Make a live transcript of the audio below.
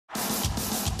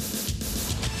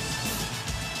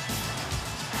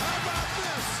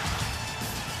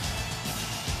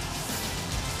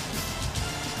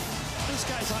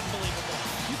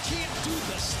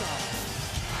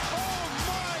Oh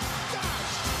my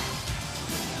gosh!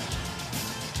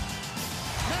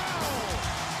 Now,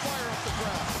 fire up the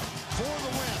crowd for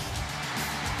the win.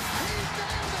 He nailed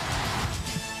it!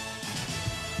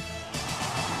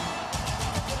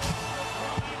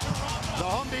 The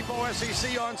Home Depot SEC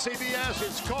on CBS.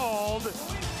 It's called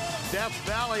Death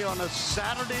Valley on a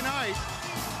Saturday night.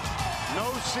 No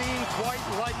scene quite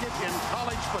like it in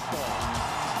college football.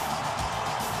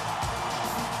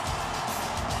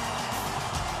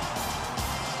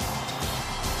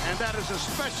 And that is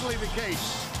especially the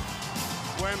case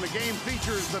when the game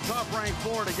features the top-ranked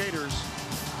Florida Gators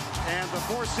and the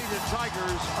 4th-seeded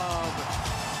Tigers of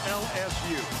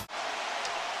LSU.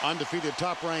 Undefeated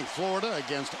top-ranked Florida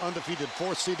against undefeated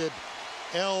 4th-seeded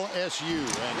LSU.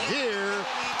 And here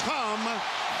come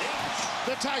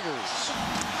the Tigers.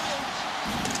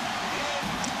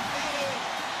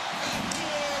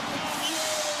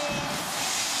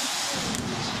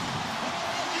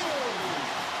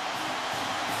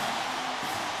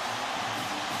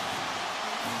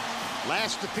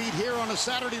 Last defeat here on a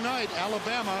Saturday night,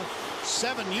 Alabama,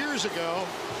 7 years ago.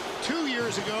 2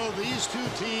 years ago, these two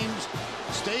teams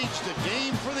staged a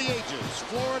game for the ages.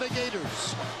 Florida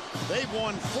Gators. They've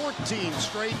won 14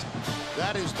 straight.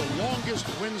 That is the longest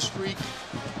win streak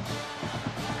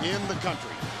in the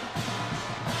country.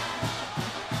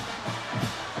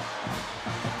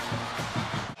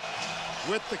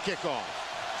 With the kickoff.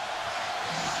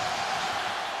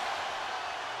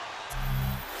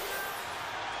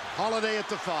 Holiday at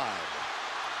the 5.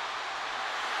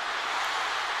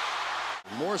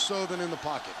 More so than in the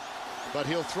pocket. But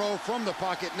he'll throw from the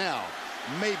pocket now.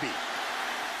 Maybe.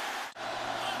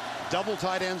 Double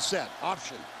tight end set.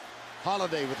 Option.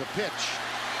 Holiday with a pitch.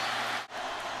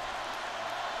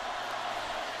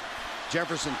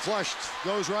 Jefferson flushed.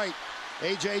 Goes right.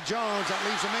 A.J. Jones. That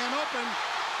leaves a man open.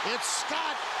 It's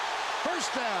Scott.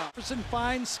 First down. Jefferson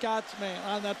finds Scott's man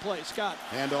on that play. Scott.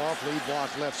 Hand off. Lead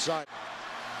block left side.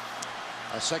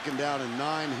 A 2nd down and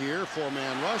 9 here.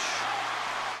 4-man rush.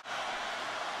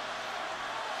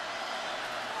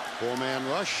 4-man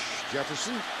rush.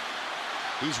 Jefferson.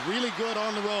 He's really good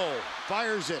on the roll.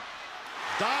 Fires it.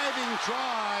 Diving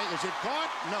try. Is it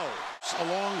caught? No.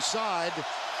 Alongside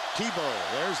Tebow.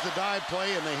 There's the dive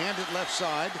play, and they hand it left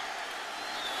side.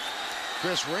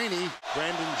 Chris Rainey.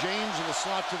 Brandon James in the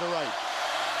slot to the right.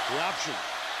 The option.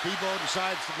 Tebow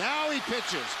decides to. Now he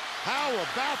pitches. How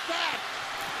about that?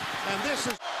 And this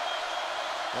is.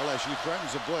 LSU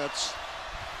threatens a blitz.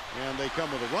 And they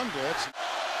come with a run blitz.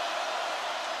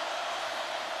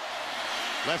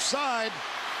 Left side.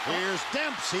 Here's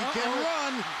Demps. He can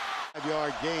run.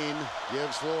 5-yard gain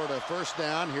gives Florida first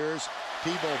down. Here's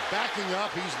Tebow backing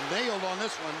up. He's nailed on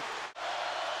this one.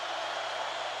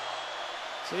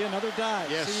 See, another dive.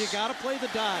 Yes. See, you got to play the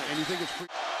dive. And you think it's free.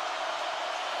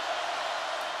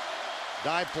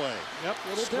 Dive play. Yep, a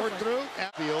little Squirt different.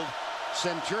 through. Field.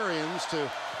 Centurions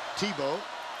to Tebow.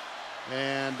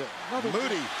 And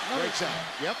Moody breaks out.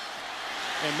 Yep.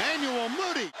 Emmanuel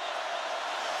Moody.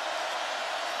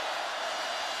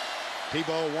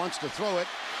 Tebow wants to throw it.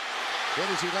 Then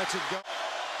as he lets it go.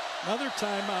 Another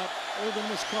timeout. Irvin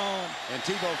was calling. And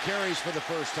Tebow carries for the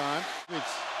first time.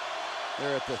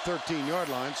 They're at the 13-yard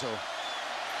line, so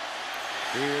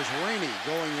here's Rainey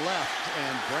going left,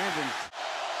 and Brandon.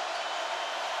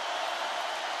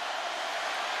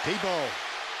 Tebow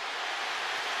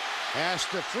has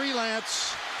to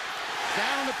freelance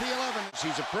down at the 11.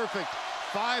 He's a perfect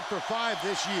 5 for 5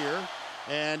 this year,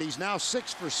 and he's now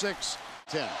 6 for 6,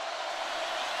 10.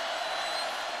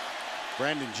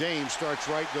 Brandon James starts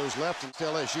right, goes left, and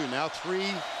LSU now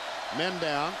 3 men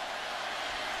down.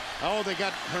 Oh, they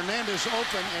got Hernandez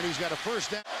open, and he's got a first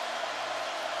down.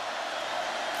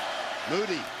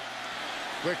 Moody,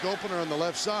 quick opener on the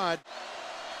left side.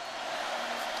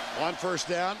 1 first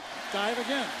down. Dive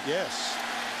again. Yes.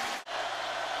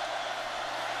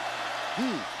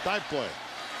 Dive play.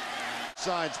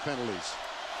 Sides penalties.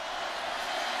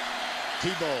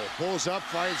 Tebow pulls up,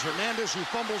 finds Hernandez, who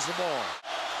fumbles the ball.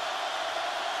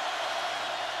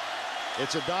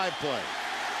 It's a dive play.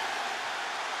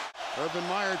 Urban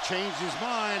Meyer changed his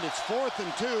mind. It's 4th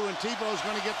and 2, and Tebow's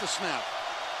going to get the snap.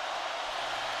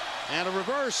 And a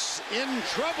reverse in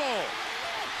trouble.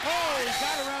 Oh, he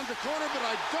got around the corner, but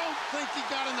I don't think he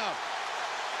got enough.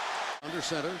 Under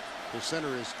center. The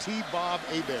center is T. Bob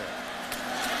Hebert.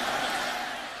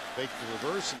 Fake the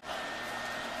reverse.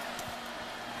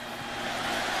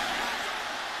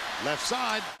 Left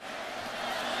side.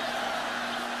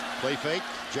 Play fake.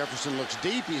 Jefferson looks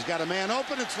deep. He's got a man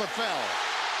open. It's LaFell.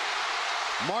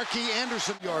 Marquis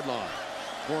Anderson, yard line.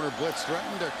 Corner blitz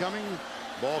threatened. They're coming.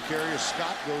 Ball carrier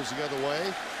Scott goes the other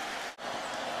way.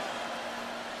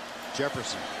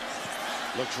 Jefferson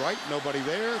looks right, nobody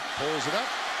there, pulls it up.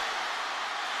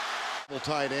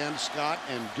 Tight end, Scott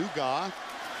and Dugas.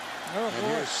 Oh, and boy.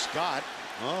 here's Scott.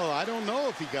 Oh, I don't know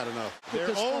if he got enough. With They're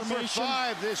this 0 for formation.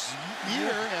 5 this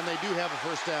year, and they do have a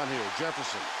first down here.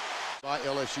 Jefferson by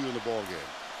LSU in the ball game.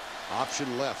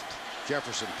 Option left.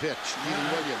 Jefferson pitch.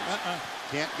 Keelan Williams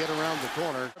can't get around the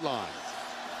corner line.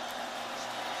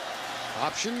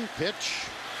 Option pitch.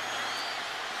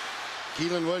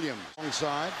 Keelan Williams on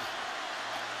side.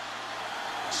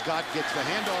 Scott gets the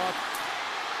handoff.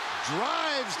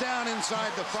 Drives down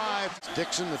inside the 5.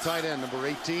 Dixon, the tight end, number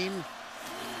 18.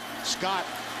 Scott,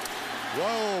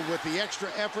 whoa, with the extra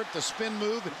effort, the spin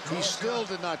move, he still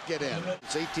did not get in.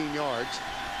 It's 18 yards.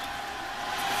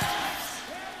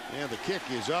 And the kick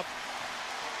is up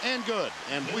and good,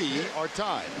 and we are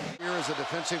tied. Here is a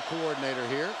defensive coordinator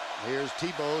here. Here's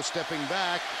Tebow stepping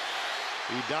back.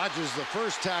 He dodges the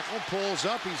first tackle, pulls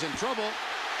up, he's in trouble,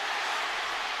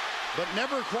 but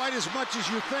never quite as much as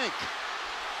you think.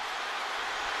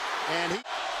 And he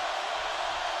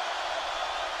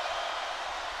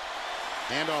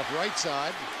handoff right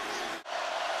side.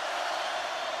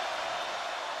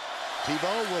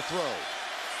 Tebow will throw.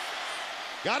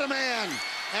 Got a man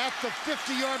at the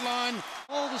 50-yard line.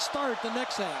 All to start the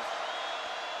next half.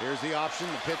 Here's the option,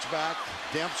 the pitch back.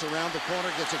 Demps around the corner,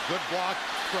 gets a good block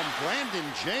from Brandon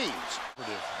James.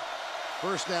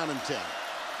 First down and 10.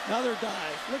 Another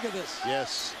dive. Look at this.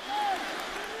 Yes.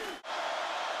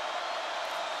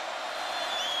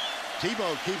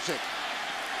 Tebow keeps it.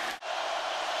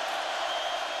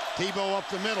 Tebow up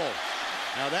the middle.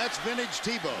 Now that's vintage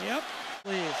Tebow. Yep.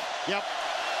 Please. Yep.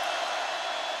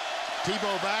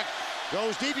 Tebow back.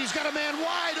 Goes deep. He's got a man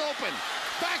wide open.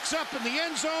 Backs up in the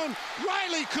end zone.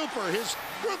 Riley Cooper, his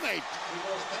roommate.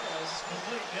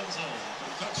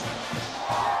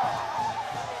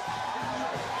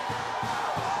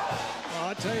 Well,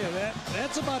 I'll tell you,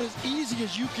 that's about as easy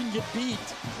as you can get beat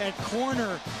at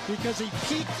corner because he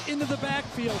peeked into the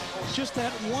backfield. Just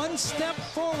that one step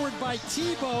forward by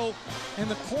Tebow and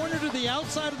the corner to the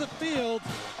outside of the field.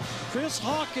 Chris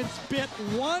Hawkins bit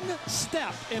one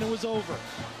step and it was over.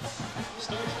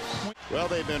 Well,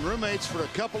 they've been roommates for a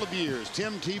couple of years.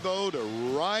 Tim Tebow to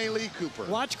Riley Cooper.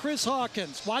 Watch Chris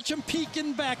Hawkins. Watch him peek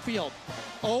in backfield.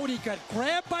 Oh, and he got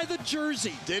grabbed by the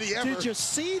jersey. Did he ever? Did you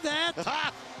see that?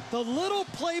 The little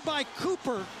play by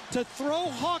Cooper to throw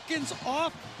Hawkins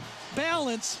off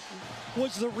balance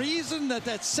was the reason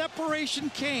that separation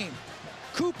came.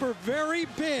 Cooper, very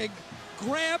big,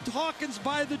 grabbed Hawkins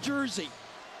by the jersey.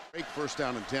 Great first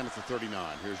down and 10 at the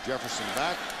 39. Here's Jefferson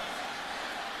back.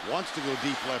 Wants to go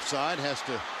deep left side. Has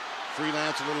to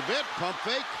freelance a little bit. Pump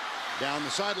fake. Down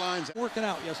the sidelines. Working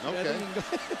out yesterday. Okay.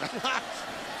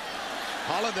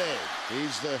 Holiday.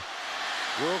 He's the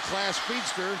world-class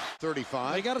speedster.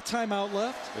 35. They got a timeout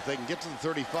left. If they can get to the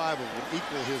 35, it would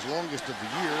equal his longest of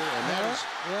the year. And that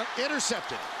is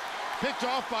intercepted. Picked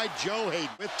off by Joe Hayden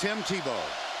with Tim Tebow.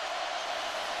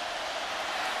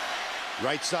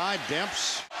 Right side,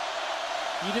 Demps.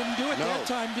 He didn't do it that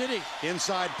time, did he?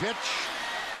 Inside pitch.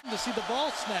 To see the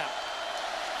ball snap.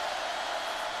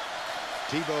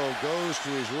 Tebow goes to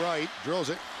his right, drills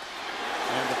it,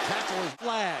 and the tackle is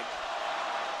flag.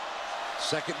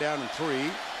 Second down and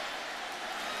 3.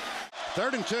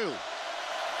 3rd and 2.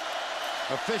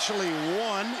 Officially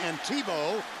 1, and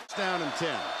Tebow down and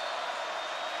 10.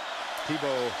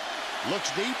 Tebow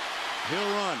looks deep,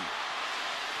 he'll run.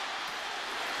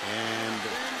 And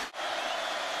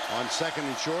on 2nd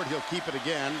and short, he'll keep it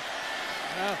again.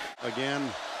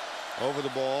 Again, over the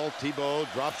ball.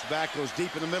 Tebow drops back, goes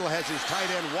deep in the middle, has his tight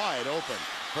end wide open.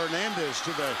 Hernandez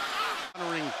to the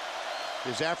honoring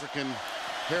his African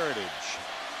heritage.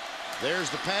 There's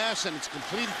the pass, and it's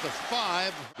complete at the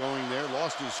 5. Going there,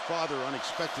 lost his father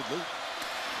unexpectedly.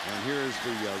 And here's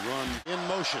the run in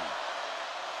motion.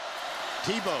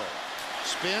 Tebow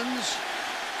spins.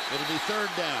 It'll be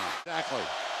 3rd down. Exactly.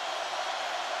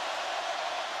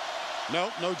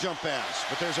 Nope, no jump pass.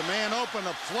 But there's a man open,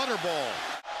 a flutter ball.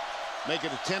 Make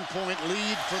it a 10-point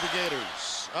lead for the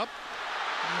Gators. Up.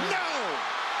 No!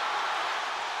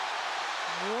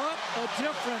 What a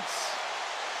difference.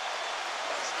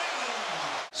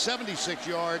 76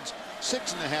 yards,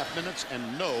 6.5 minutes,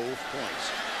 and no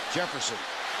points. Jefferson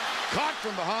caught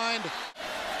from behind.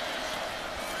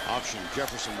 Option,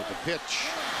 Jefferson with the pitch.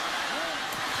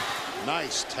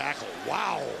 Nice tackle.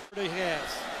 Wow. He has.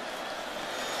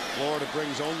 Florida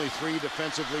brings only 3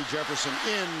 defensively. Jefferson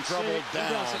in trouble.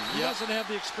 Down. He doesn't have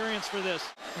the experience for this.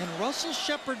 And Russell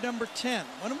Shepard, number 10.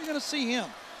 When are we going to see him?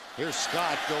 Here's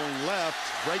Scott going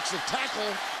left. Breaks the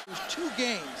tackle. There's 2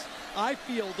 games, I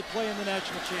feel, to play in the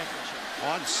national championship.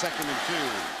 On 2nd and 2.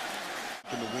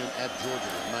 Georgia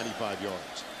with 95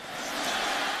 yards.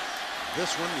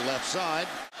 This one left side.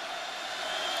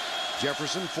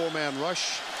 Jefferson, four-man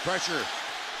rush, pressure.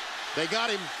 They got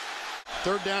him.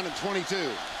 3rd down and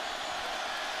 22.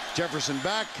 Jefferson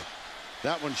back.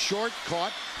 That one short,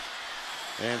 caught.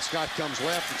 And Scott comes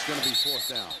left. It's going to be 4th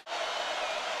down.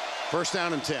 1st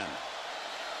down and 10.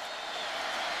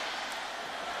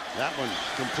 That one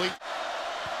complete.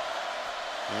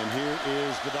 And here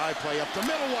is the dive play up the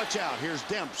middle. Watch out. Here's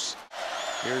Demps.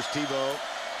 Here's Tebow.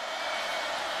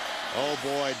 Oh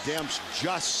boy, Demps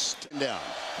just down.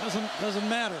 Doesn't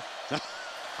matter.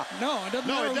 No, it doesn't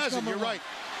matter. No, it doesn't. You're right.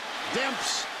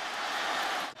 Demps.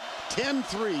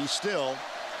 10-3 still.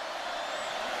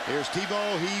 Here's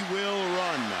Tebow. He will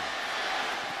run.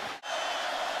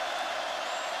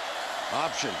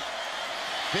 Option.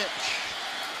 Pitch.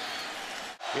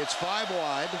 It's 5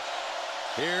 wide.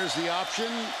 Here's the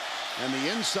option. And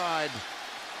the inside.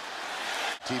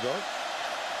 Tebow.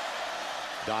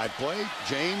 Dive play.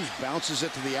 James bounces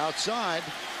it to the outside.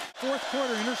 4th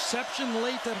quarter interception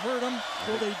late that hurt him.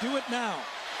 Will they do it now?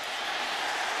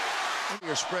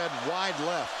 You're spread wide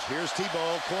left. Here's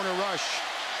Tebow, corner rush.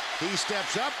 He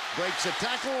steps up, breaks a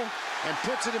tackle, and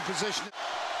puts it in position.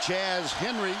 Chaz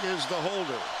Henry is the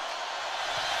holder.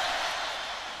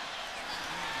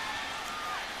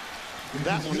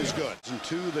 That one is good. In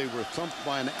 2, they were thumped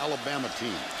by an Alabama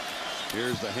team.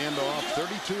 Here's the handoff,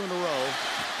 32 in a row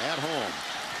at home.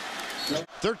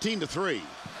 13-3.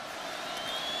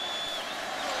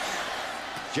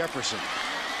 Jefferson.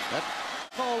 That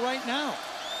call right now.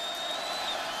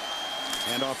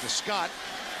 hand off to Scott.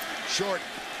 Short.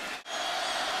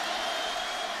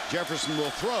 Jefferson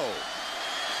will throw.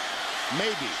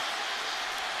 Maybe.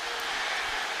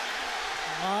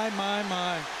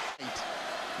 My.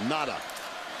 Nada.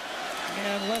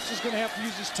 And Les is going to have to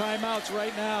use his timeouts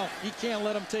right now. He can't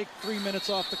let him take 3 minutes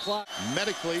off the clock.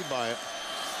 Medically by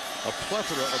a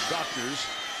plethora of doctors.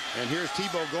 And here's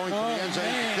Tebow going for the end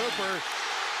zone. Cooper.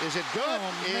 Is it good?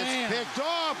 It's picked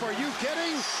off. Are you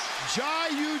kidding? Jai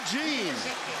Eugene.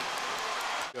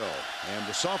 And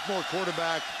the sophomore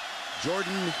quarterback,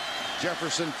 Jordan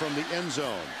Jefferson from the end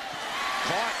zone.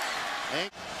 Caught.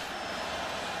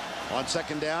 On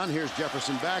 2nd down, here's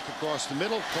Jefferson back across the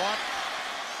middle. Caught.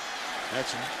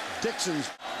 That's Dixon's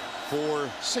for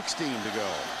 16 to go.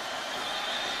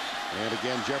 And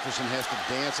again, Jefferson has to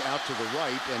dance out to the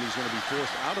right, and he's going to be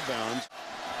forced out of bounds.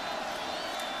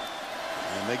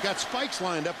 And they got spikes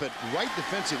lined up at right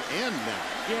defensive end now.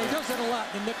 Yeah, he does that a lot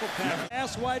in the nickel pass.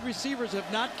 Pass wide receivers have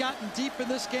not gotten deep in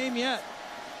this game yet.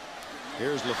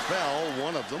 Here's LaFell,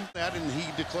 one of them. And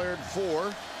he declared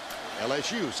for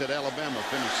LSU, said Alabama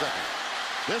finished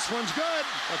 2nd. This one's good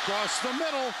across the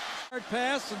middle. Hard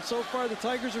pass, and so far the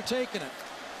Tigers are taking it.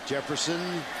 Jefferson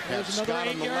had Scott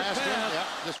on the last one.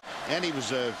 Yeah, and he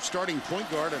was a starting point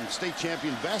guard on the state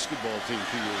champion basketball team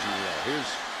 2 years in a row. Here's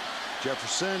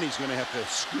Jefferson. He's going to have to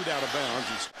scoot out of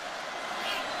bounds.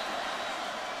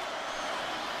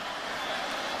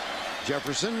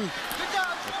 Jefferson,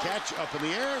 a catch up in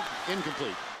the air,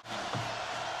 incomplete.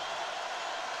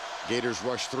 Gators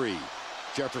rush 3.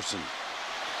 Jefferson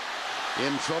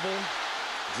in trouble,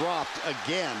 dropped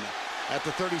again at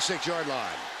the 36-yard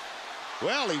line.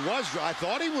 Well, I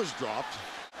thought he was dropped.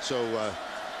 So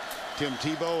Tim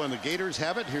Tebow and the Gators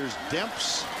have it. Here's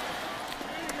Demps.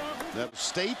 That was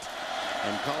State,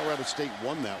 and Colorado State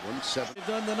won that one. 7. They've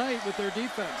done tonight with their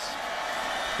defense.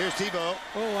 Here's Tebow.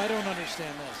 Oh, I don't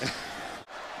understand this.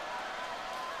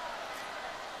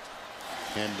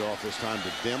 Hand off this time to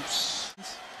Demps.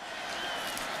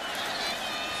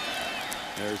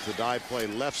 There's the dive play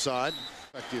left side.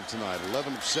 Effective tonight.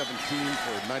 11 of 17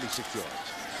 for 96 yards.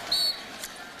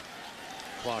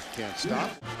 Clock can't stop.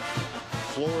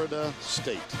 Florida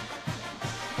State.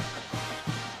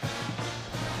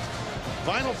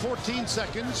 Final 14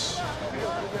 seconds.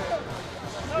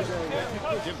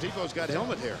 Tim Tebow's got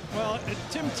helmet hair. Well,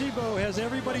 Tim Tebow has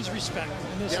everybody's respect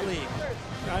in this league.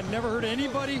 I've never heard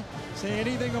anybody say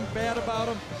anything bad about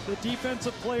him. The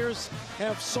defensive players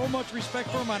have so much respect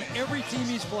for him on every team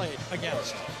he's played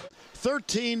against.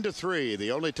 13-3.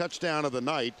 The only touchdown of the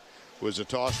night was a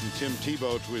toss from Tim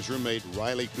Tebow to his roommate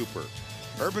Riley Cooper.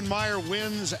 Urban Meyer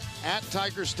wins at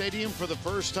Tiger Stadium for the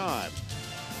first time.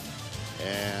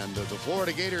 And the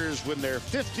Florida Gators win their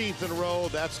 15th in a row.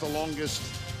 That's the longest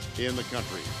in the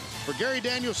country. For Gary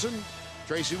Danielson,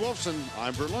 Tracy Wolfson,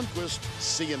 I'm Vern Lundquist.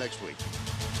 See you next week.